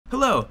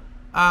Hello,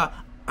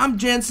 I'm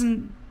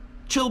Jansen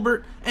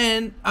Chilbert,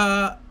 and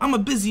I'm a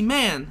busy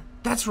man.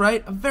 That's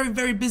right, a very,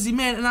 very busy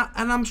man,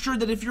 and I'm sure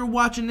that if you're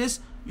watching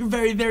this, you're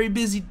very, very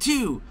busy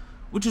too.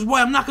 Which is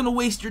why I'm not going to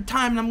waste your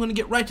time, and I'm going to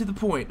get right to the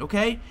point,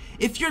 okay?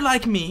 If you're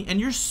like me, and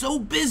you're so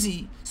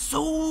busy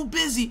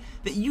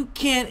that you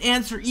can't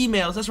answer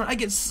emails. That's right, I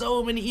get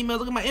so many emails.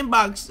 Look at my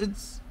inbox.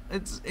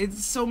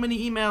 It's so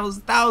many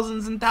emails,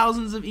 thousands and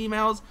thousands of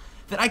emails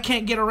that I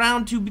can't get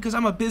around to because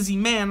I'm a busy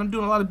man. I'm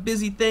doing a lot of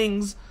busy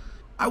things.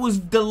 I was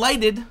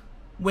delighted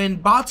when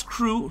Bots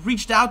Crew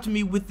reached out to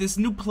me with this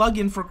new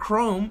plugin for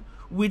Chrome,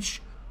 which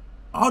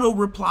auto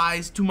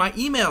replies to my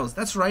emails.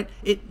 That's right,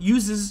 it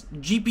uses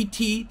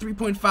GPT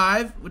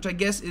 3.5, which I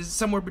guess is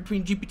somewhere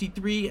between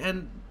GPT-3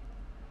 and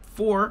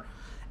 4.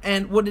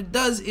 And what it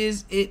does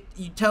is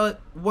you tell it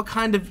what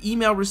kind of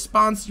email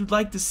response you'd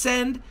like to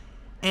send,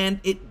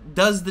 and it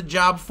does the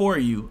job for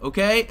you,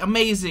 okay?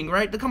 Amazing,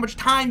 right? Look how much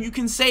time you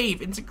can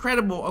save. It's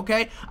incredible,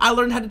 okay? I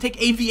learned how to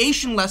take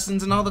aviation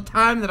lessons and all the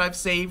time that I've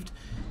saved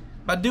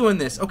by doing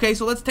this. Okay,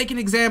 so let's take an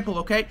example,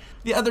 okay?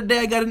 The other day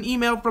I got an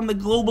email from the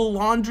global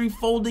laundry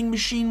folding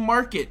machine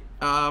market.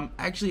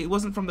 Actually, it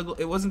wasn't from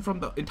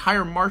the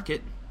entire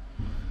market.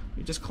 Let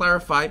me just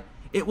clarify.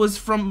 It was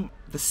from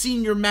the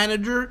senior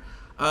manager.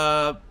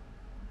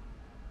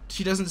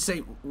 She doesn't say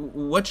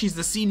what she's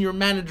the senior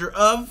manager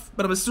of,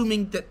 but I'm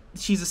assuming that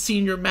she's a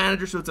senior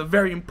manager, so it's a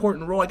very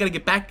important role. I gotta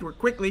get back to her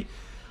quickly.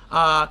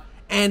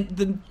 And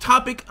the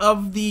topic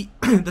of the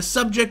the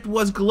subject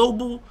was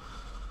global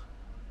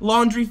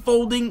laundry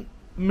folding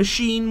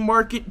machine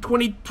market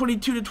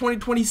 2022 to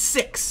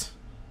 2026.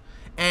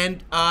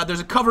 And there's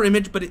a cover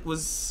image, but it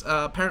was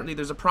apparently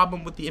there's a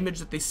problem with the image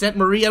that they sent.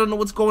 Marie, I don't know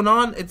what's going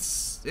on.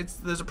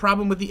 There's a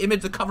problem with the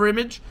image, the cover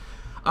image.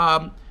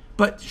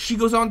 But she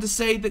goes on to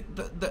say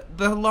that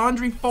the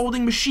laundry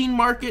folding machine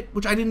market,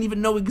 which I didn't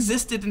even know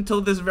existed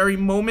until this very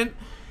moment,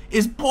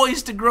 is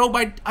poised to grow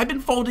by... I've been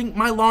folding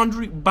my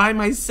laundry by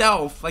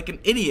myself like an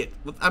idiot.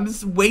 I'm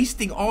just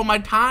wasting all my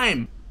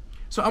time.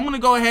 So I'm going to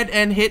go ahead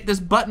and hit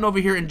this button over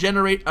here and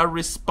generate a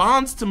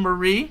response to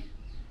Marie.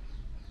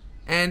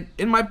 And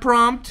in my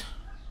prompt,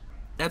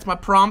 that's my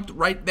prompt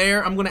right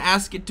there, I'm going to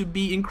ask it to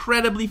be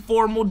incredibly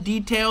formal,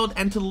 detailed,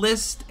 and to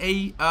list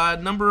a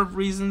number of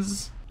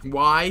reasons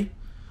why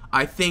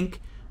I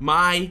think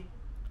my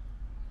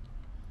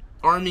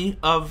army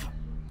of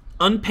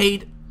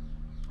unpaid,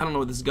 I don't know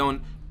where this is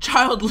going,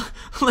 child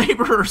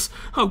laborers,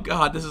 oh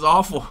god, this is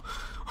awful,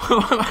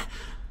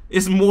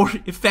 is more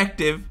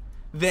effective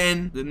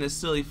than this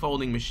silly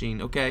folding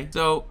machine, okay?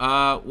 So,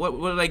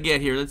 what did I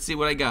get here? Let's see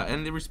what I got.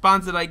 And the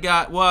response that I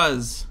got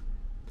was,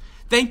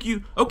 thank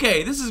you.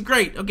 Okay, this is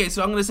great. Okay,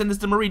 so I'm going to send this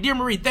to Marie. Dear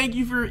Marie, thank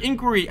you for your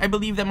inquiry. I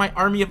believe that my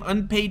army of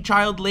unpaid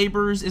child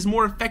laborers is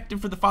more effective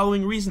for the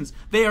following reasons.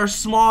 They are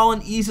small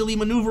and easily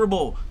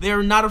maneuverable. They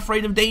are not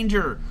afraid of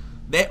danger.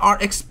 They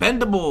are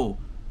expendable.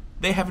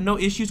 They have no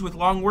issues with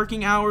long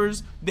working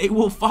hours. They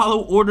will follow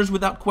orders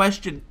without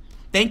question.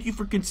 Thank you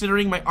for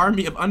considering my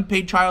army of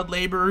unpaid child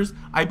laborers.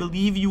 I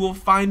believe you will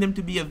find them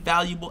to be a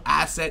valuable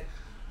asset.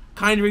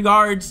 Kind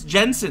regards,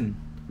 Jensen.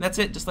 That's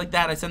it, just like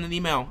that. I sent an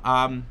email.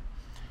 Gonna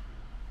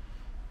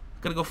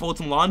go fold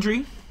some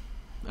laundry.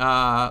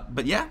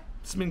 But yeah,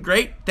 it's been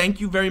great.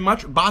 Thank you very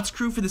much, Bots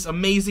Crew, for this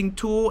amazing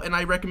tool, and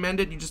I recommend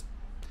it. It's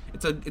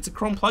a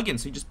Chrome plugin,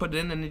 so you just put it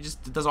in and it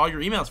does all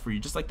your emails for you,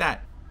 just like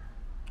that.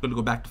 I'm gonna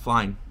go back to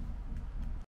flying.